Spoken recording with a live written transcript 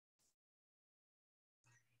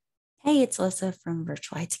Hey, it's Alyssa from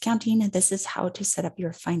Virtual Heights Accounting, and this is how to set up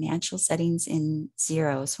your financial settings in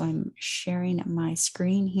Xero. So I'm sharing my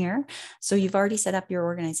screen here. So you've already set up your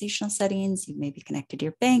organizational settings. You've maybe connected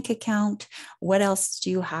your bank account. What else do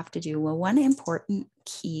you have to do? Well, one important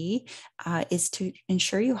key is to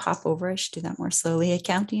ensure you hop over. I should do that more slowly.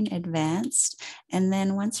 Accounting Advanced. And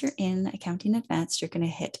then once you're in Accounting Advanced, you're going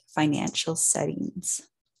to hit Financial Settings.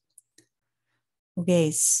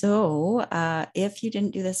 Okay, so if you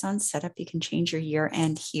didn't do this on setup, you can change your year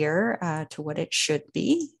end here to what it should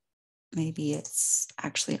be. Maybe it's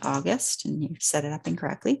actually August and you set it up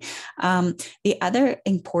incorrectly. The other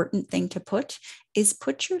important thing to put is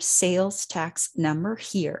put your sales tax number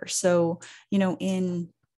here. So, in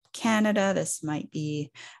Canada, this might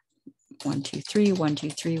be 123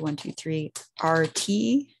 123 123 RT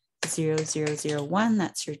 0001.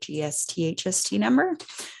 That's your GST HST number.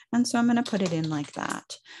 And so I'm going to put it in like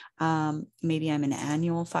that. Maybe I'm an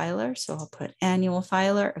annual filer, so I'll put annual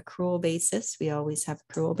filer, accrual basis. We always have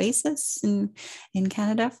accrual basis in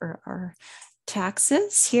Canada for our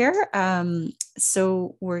taxes here.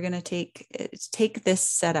 So we're going to take this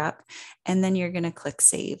setup, and then you're going to click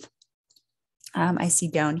save. I see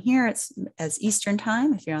down here it's as Eastern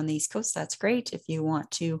time. If you're on the East Coast, that's great. If you want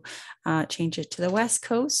to change it to the West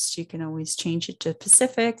Coast, you can always change it to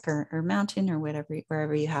Pacific or Mountain or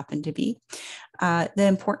wherever you happen to be. The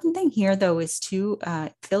important thing here, though, is to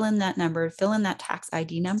fill in that number, fill in that tax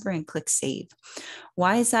ID number and click save.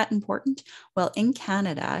 Why is that important? Well, in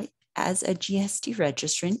Canada, as a GST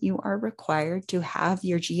registrant, you are required to have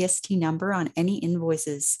your GST number on any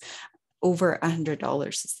invoices over $100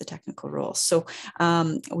 is the technical rule. So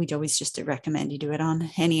we'd always just recommend you do it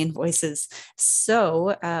on any invoices.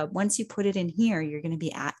 So once you put it in here, you're going to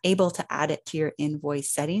be able to add it to your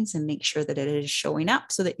invoice settings and make sure that it is showing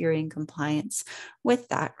up so that you're in compliance with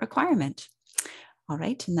that requirement. All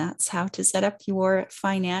right, and that's how to set up your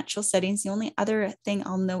financial settings. The only other thing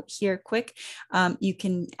I'll note here quick, you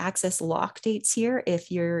can access lock dates here.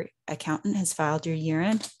 If your accountant has filed your year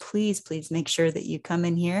end, please make sure that you come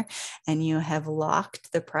in here and you have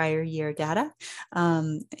locked the prior year data.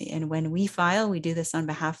 And when we file, we do this on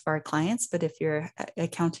behalf of our clients. But if your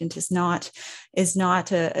accountant is not a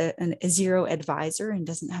Xero advisor and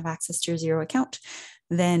doesn't have access to your Xero account,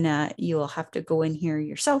 then you will have to go in here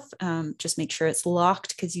yourself. Just make sure it's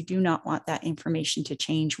locked because you do not want that information to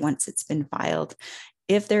change once it's been filed.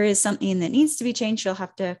 If there is something that needs to be changed, you'll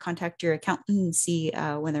have to contact your accountant and see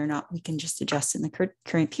whether or not we can just adjust in the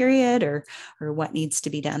current period or what needs to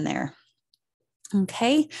be done there.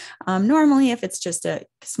 Okay, normally if it's just a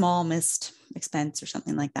small missed expense or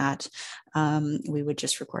something like that, we would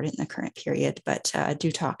just record it in the current period, but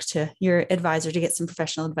do talk to your advisor to get some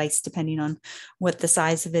professional advice depending on what the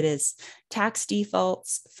size of it is. Tax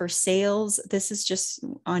defaults for sales, this is just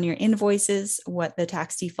on your invoices, what the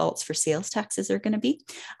tax defaults for sales taxes are going to be.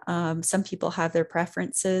 Some people have their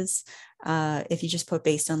preferences. If you just put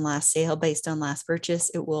based on last sale, based on last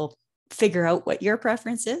purchase, it will figure out what your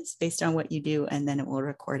preference is based on what you do, and then it will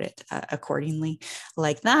record it accordingly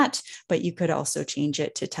like that. But you could also change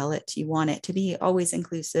it to tell it you want it to be always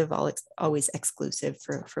inclusive, always exclusive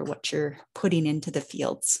for what you're putting into the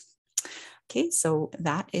fields. Okay, so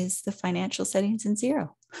that is the financial settings in Xero.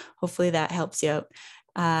 Hopefully that helps you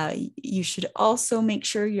out. You should also make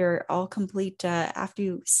sure you're all complete after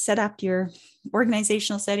you set up your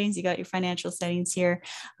organizational settings. You got your financial settings here.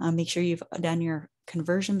 Make sure you've done your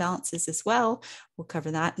conversion balances as well. We'll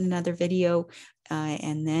cover that in another video.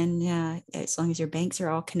 And then as long as your banks are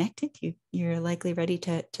all connected, you're likely ready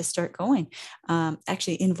to start going.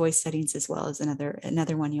 Actually, invoice settings as well is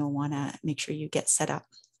another one you'll want to make sure you get set up.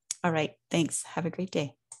 All right, thanks. Have a great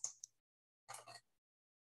day.